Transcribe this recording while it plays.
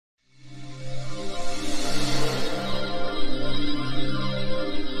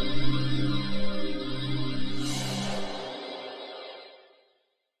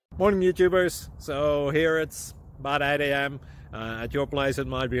Morning YouTubers. So here it's about 8 a.m. At your place it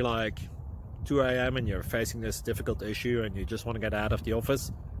might be like 2 a.m. and you're facing this difficult issue and you just want to get out of the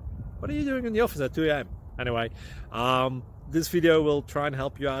office. What are you doing in the office at 2 a.m.? Anyway, this video will try and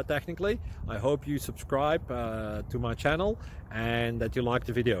help you out technically. I hope you subscribe to my channel and that you like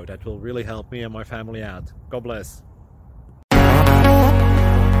the video. That will really help me and my family out. God bless.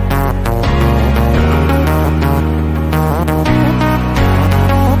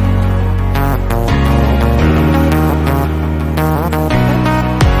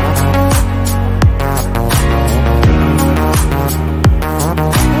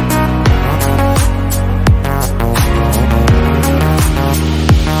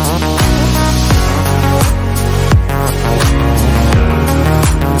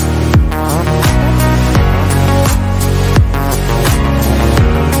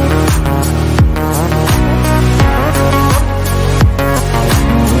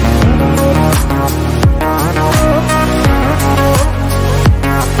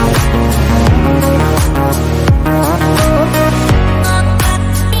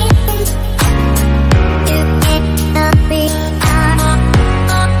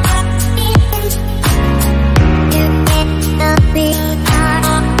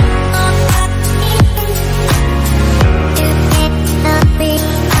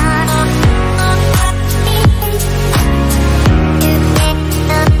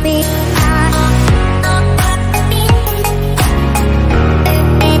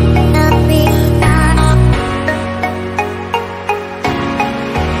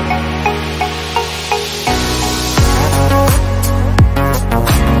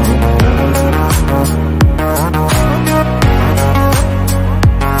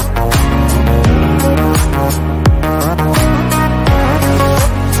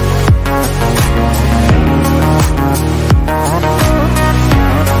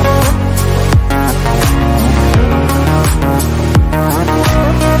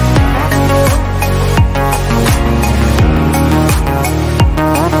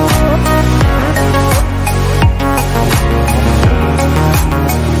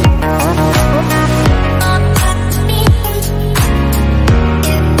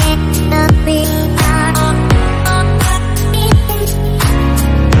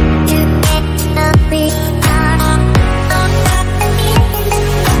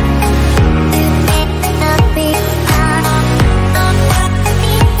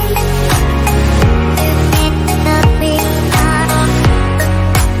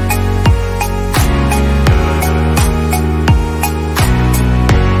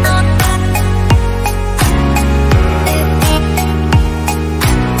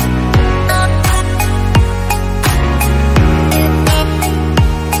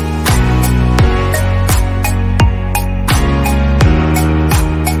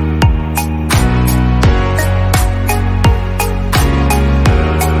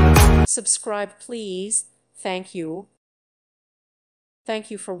 Subscribe, please. Thank you. Thank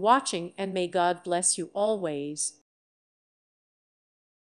you for watching, and may God bless you always.